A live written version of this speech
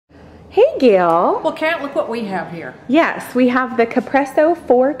Hey, Gail. Well, Kat, look what we have here. Yes, we have the Capresso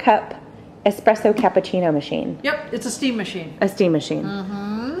 4-cup espresso cappuccino machine. Yep, it's a steam machine. A steam machine.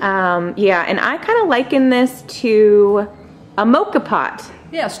 Yeah, and I kind of liken this to a moka pot.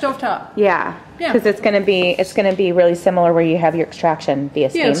 Yeah, stovetop. Yeah, because it's gonna be really similar where you have your extraction via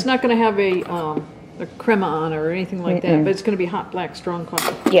steam. Yeah, it's not gonna have a crema on or anything like that, but it's gonna be hot, black, strong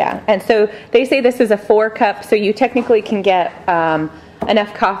coffee. Yeah, and so they say this is a 4-cup, so you technically can get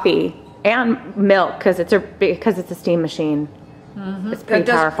enough coffee and milk because it's a steam machine. It's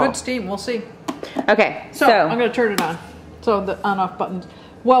pretty powerful. Good steam. We'll see. Okay, so I'm going to turn it on. So the on-off buttons.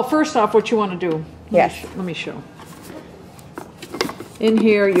 Well, first off, what you want to do? Yes. Let me show. In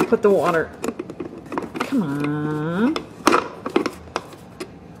here, you put the water. Come on.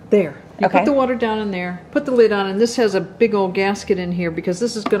 There. You put the water down in there, put the lid on, and this has a big old gasket in here because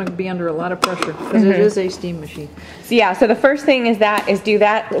this is going to be under a lot of pressure because it is a steam machine. So yeah, so the first thing is do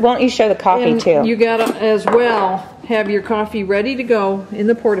that. Why don't you show the coffee too? You got to as well have your coffee ready to go in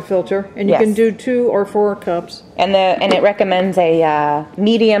the portafilter, and you can do 2 or 4 cups. And it recommends a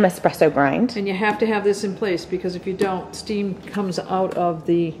medium espresso grind. And you have to have this in place because if you don't, steam comes out of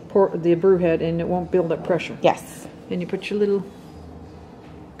the brew head and it won't build up pressure. Yes. And you put your little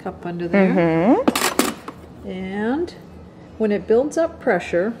cup under there, and when it builds up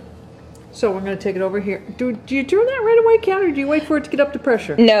pressure, so we're going to take it over here. Do you turn that right away, Kat, or do you wait for it to get up to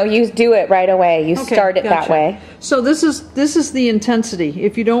pressure? No, you do it right away. You start it that way. So this is the intensity.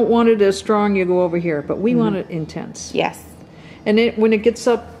 If you don't want it as strong, you go over here, but we want it intense. Yes. And when it gets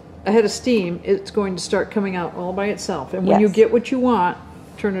up ahead of steam, it's going to start coming out all by itself. And when you get what you want,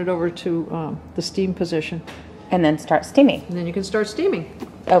 turn it over to the steam position. And then start steaming. And then you can start steaming.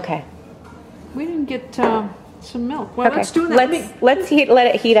 Okay. We didn't get some milk. Well, let's do that. Let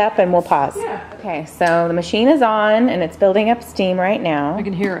it heat up and we'll pause. Yeah. Okay, so the machine is on and it's building up steam right now. I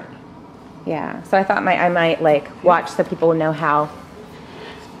can hear it. Yeah, so I thought I might like watch so people know how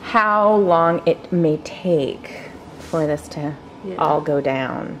long it may take for this to all go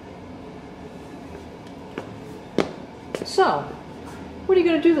down. So, what are you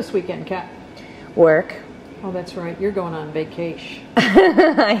going to do this weekend, Kat? Work. Oh, that's right. You're going on vacation.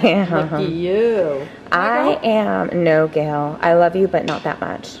 I am. Lucky you. I am. No, Gail. I love you, but not that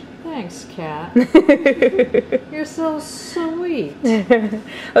much. Thanks, Kat. You're so sweet.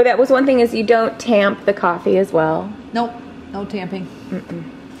 Oh, that was one thing is you don't tamp the coffee as well. Nope. No tamping.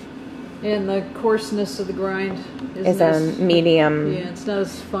 And the coarseness of the grind is a medium. Yeah, it's not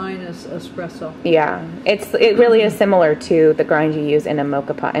as fine as espresso. Yeah, it really is similar to the grind you use in a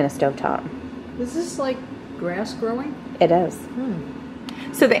moka pot in a stovetop. Is this like grass growing? It is.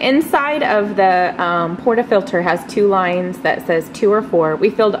 So the inside of the portafilter has 2 lines that says 2 or 4.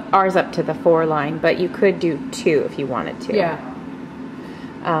 We filled ours up to the 4 line, but you could do 2 if you wanted to. Yeah.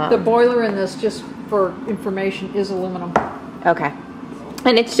 The boiler in this, just for information, is aluminum. Okay.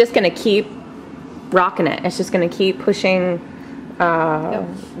 And it's just going to keep rocking it. It's just going to keep pushing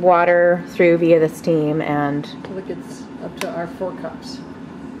water through via the steam and... Look, it's up to our 4 cups.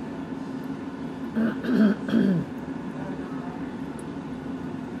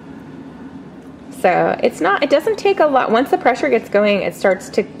 So it doesn't take a lot. Once the pressure gets going, it starts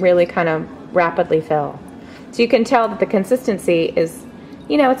to really kind of rapidly fill. So you can tell that the consistency is,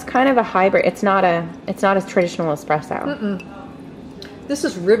 it's kind of a hybrid. It's not a traditional espresso. This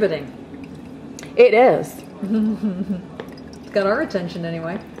is riveting. It is. It's got our attention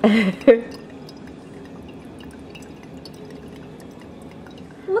anyway.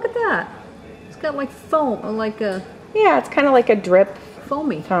 Look at that. It's got like foam, like a... Yeah, it's kind of like a drip.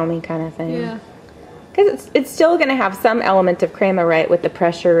 Foamy kind of thing. Yeah. Because it's still going to have some element of crema, right, with the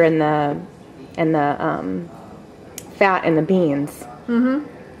pressure and the fat in the beans. I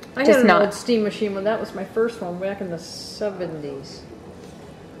had an old steam machine when that was my first one back in the 70s.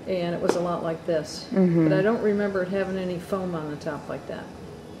 And it was a lot like this. But I don't remember it having any foam on the top like that.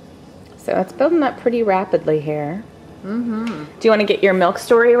 So it's building up pretty rapidly here. Do you want to get your milk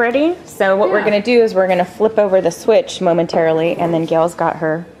story ready? So what we're going to do is we're going to flip over the switch momentarily, and then Gail's got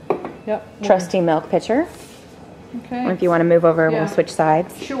her trusty milk pitcher. Okay. Or if you want to move over, we'll switch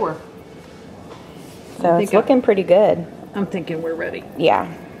sides. Sure. So it's looking pretty good. I'm thinking we're ready.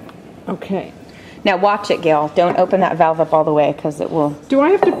 Yeah. Okay. Now watch it, Gail. Don't open that valve up all the way because it will... Do I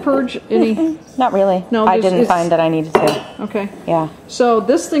have to purge any... Not really. No, I didn't find that I needed to. Okay. Yeah. So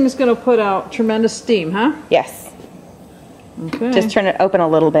this thing's going to put out tremendous steam, huh? Yes. Okay. Just turn it open a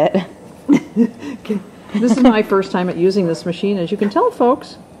little bit. This is my first time at using this machine, as you can tell,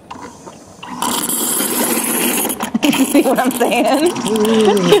 folks. See what I'm saying?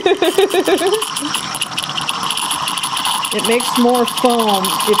 It makes more foam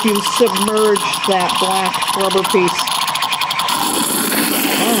if you submerge that black rubber piece.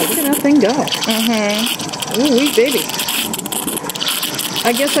 Oh, look at that thing go. Ooh, wee baby.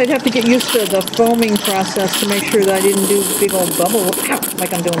 I guess I'd have to get used to the foaming process to make sure that I didn't do big old bubble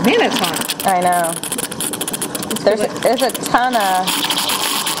like I'm doing. Man, it's hot. I know. There's a ton of...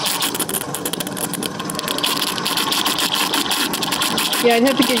 Yeah, I'd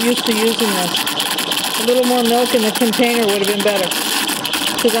have to get used to using this. A little more milk in the container would have been better.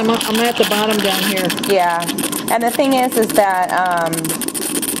 Because I'm at the bottom down here. Yeah. And the thing is that,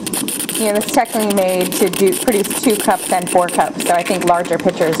 you know, this is technically made to produce 2 cups and 4 cups. So I think larger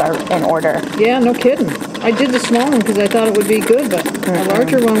pitchers are in order. Yeah, no kidding. I did the small one because I thought it would be good, but a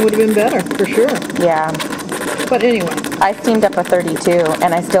larger one would have been better, for sure. Yeah. But anyway. I steamed up a 32,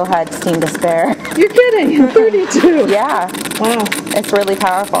 and I still had steam to spare. You're kidding? 32? Yeah. Wow. It's really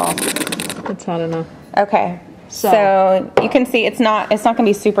powerful. It's hot enough. Okay. So you can see it's not going to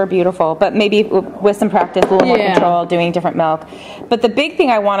be super beautiful, but maybe with some practice, a little more control, doing different milk. But the big thing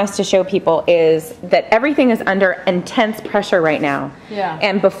I want us to show people is that everything is under intense pressure right now. Yeah.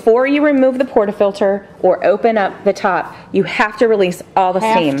 And before you remove the portafilter or open up the top, you have to release all the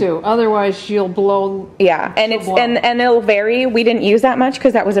steam. Have to, otherwise you'll blow. Yeah, and it'll vary. We didn't use that much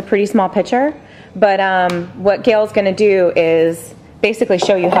because that was a pretty small pitcher. But what Gail's going to do is basically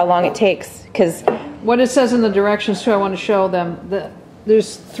show you how long it takes, because what it says in the directions too, I want to show them that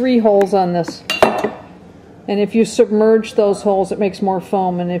there's 3 holes on this, and if you submerge those holes, it makes more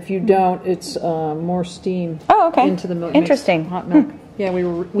foam, and if you don't, it's more steam. Oh, okay. Into the milk. Interesting. Hot milk. Yeah,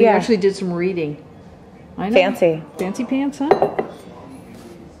 we actually did some reading. I know. Fancy. Fancy pants, huh?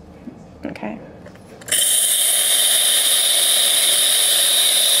 Okay.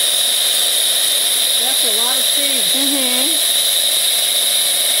 That's a lot of steam.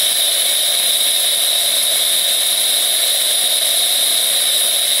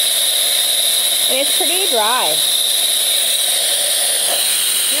 And it's pretty dry.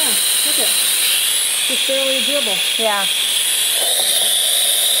 Yeah, look at it. Just barely a dribble. Yeah.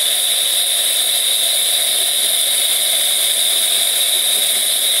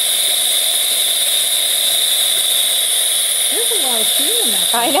 There's a lot of steam in that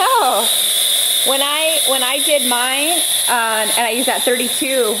thing. I know. When I did mine, and I used that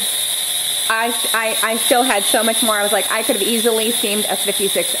 32, I still had so much more. I was like, I could have easily steamed a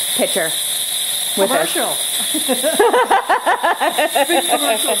 56 pitcher. Commercial. Big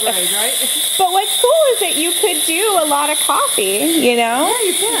commercial grade, right? But what's cool is that you could do a lot of coffee, you know? Yeah,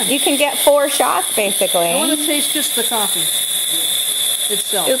 you can. You can get 4 shots, basically. I want to taste just the coffee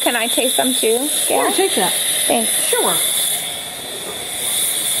itself. Ooh, can I taste some too, Gail? Yeah, take that. Thanks. Sure.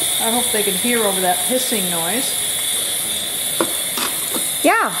 I hope they can hear over that hissing noise.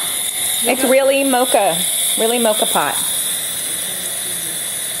 Yeah. It's really mocha pot.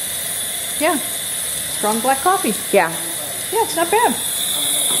 Yeah. Strong black coffee. Yeah. Yeah, it's not bad. I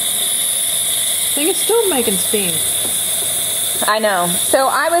think it's still making steam. I know. So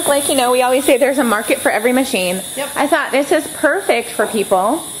I was like, you know, we always say there's a market for every machine. Yep. I thought this is perfect for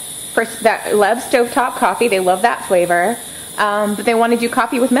people that love stovetop coffee. They love that flavor. But they want to do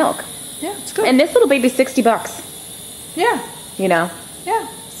coffee with milk. Yeah, it's good. And this little baby's $60. Yeah. You know? Yeah.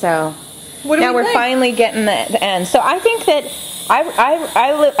 So what do now we're think? finally getting the end. So I think that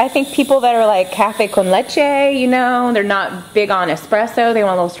I think people that are like cafe con leche, you know, they're not big on espresso. They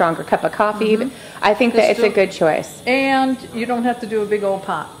want a little stronger cup of coffee. But I think that it's a good choice. And you don't have to do a big old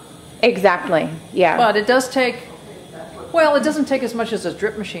pot. Exactly. Yeah. But it does take, well, it doesn't take as much as a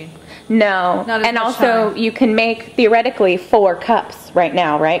drip machine. No. Not as and much also time. you can make theoretically 4 cups right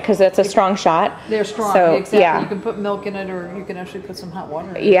now, right? Because it's a strong shot. They're strong. So, exactly. yeah. You can put milk in it, or you can actually put some hot water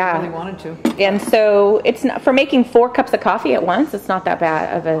in it Yeah. if you really wanted to. And so it's not for making 4 cups of coffee at once. It's not that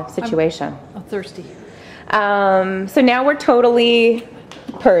bad of a situation. I'm thirsty. So now we're totally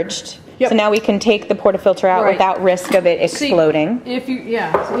purged. Yep. So now we can take the portafilter out Right. without risk of it exploding. See,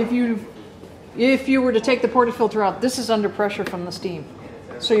 if you were to take the portafilter out, this is under pressure from the steam,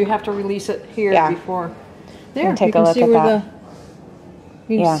 so you have to release it here before. There, take you can a look see at where that.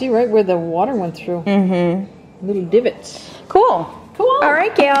 you can see right where the water went through. Mm-hmm. Little divots. Cool. Cool. All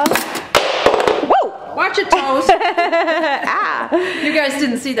right, Gail. Whoa! Watch your toes. Ah. You guys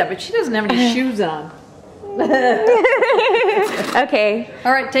didn't see that, but she doesn't have any shoes on. Okay.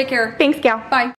 All right, take care. Thanks, Gail. Bye.